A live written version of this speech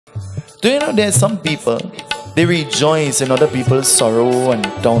Do you know there are some people, they rejoice in other people's sorrow and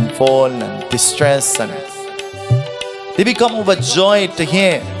downfall and distress, and they become overjoyed to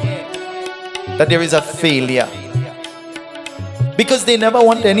hear that there is a failure, because they never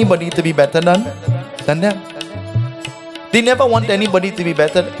want anybody to be better than them. They never want anybody to be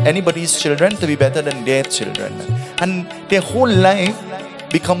better, anybody's children to be better than their children. And their whole life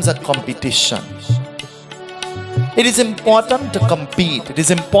becomes a competition. It is important to compete. It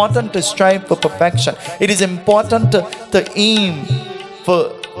is important to strive for perfection. It is important to aim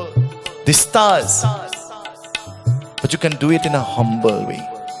for the stars. But you can do it in a humble way.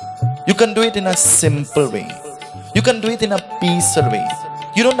 You can do it in a simple way. You can do it in a peaceful way.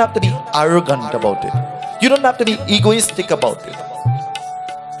 You don't have to be arrogant about it. You don't have to be egoistic about it.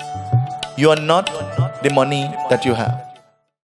 You are not the money that you have.